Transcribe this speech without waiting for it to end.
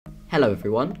Hello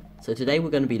everyone, so today we're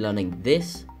going to be learning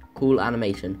this cool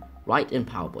animation right in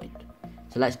PowerPoint.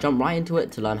 So let's jump right into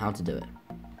it to learn how to do it.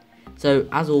 So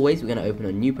as always, we're going to open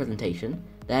a new presentation,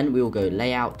 then we will go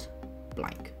layout,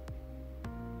 blank.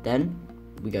 Then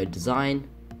we go design,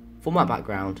 format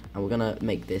background, and we're going to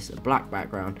make this a black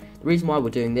background. The reason why we're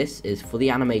doing this is for the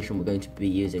animation we're going to be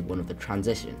using one of the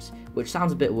transitions, which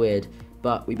sounds a bit weird,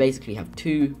 but we basically have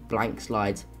two blank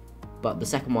slides, but the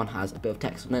second one has a bit of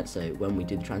text on it, so when we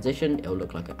do the transition, it'll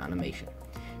look like an animation.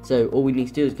 So all we need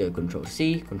to do is go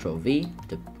Control-C, Control-V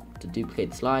to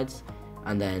duplicate the slides,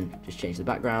 and then just change the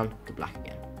background to black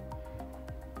again.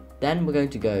 Then we're going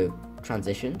to go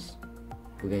Transitions.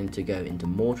 We're going to go into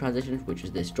More Transitions, which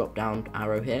is this drop-down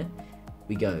arrow here.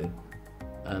 We go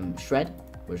Shred,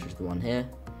 which is the one here,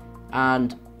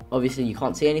 and obviously you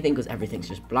can't see anything because everything's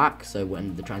just black, so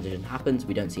when the transition happens,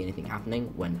 we don't see anything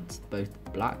happening when it's both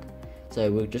black. So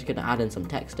we're just going to add in some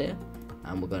text here,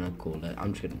 and we're going to call it,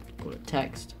 I'm just going to call it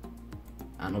text,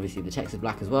 and obviously the text is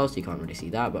black as well, so you can't really see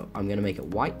that, but I'm going to make it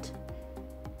white.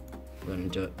 We're going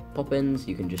to do it pop-ins,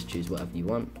 you can just choose whatever you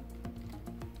want,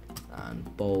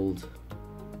 and bold,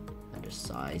 and just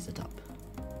size it up.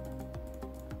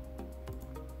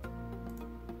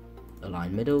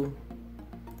 Align middle,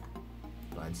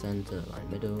 align center, align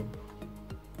middle,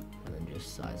 and then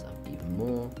just size up even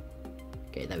more.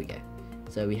 Okay, there we go.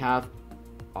 So we have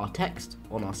our text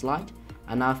on our slide,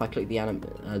 and now if I click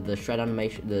the shred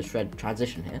animation, the shred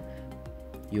transition here,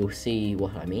 you'll see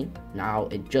what I mean. Now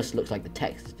it just looks like the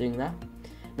text is doing that.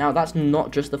 Now that's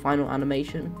not just the final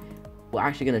animation. We're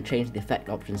actually going to change the effect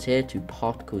options here to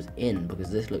particles in, because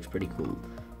this looks pretty cool.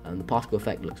 The particle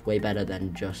effect looks way better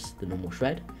than just the normal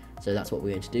shred, so that's what we're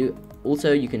going to do.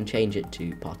 Also, you can change it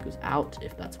to particles out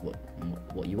if that's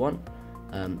what you want.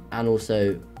 And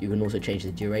also you can also change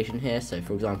the duration here. So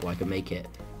for example, I can make it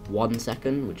 1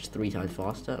 second, which is 3 times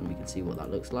faster, and we can see what that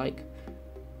looks like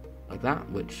that,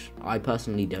 which I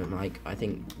personally don't like. I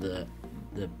think the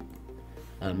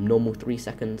normal 3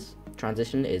 seconds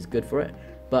transition is good for it,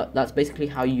 but that's basically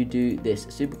how you do this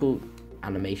super cool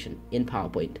animation in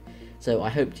PowerPoint. So I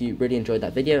hope you really enjoyed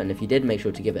that video, and if you did, make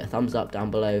sure to give it a thumbs up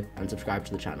down below and subscribe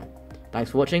to the channel.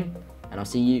 Thanks for watching, and I'll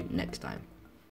see you next time.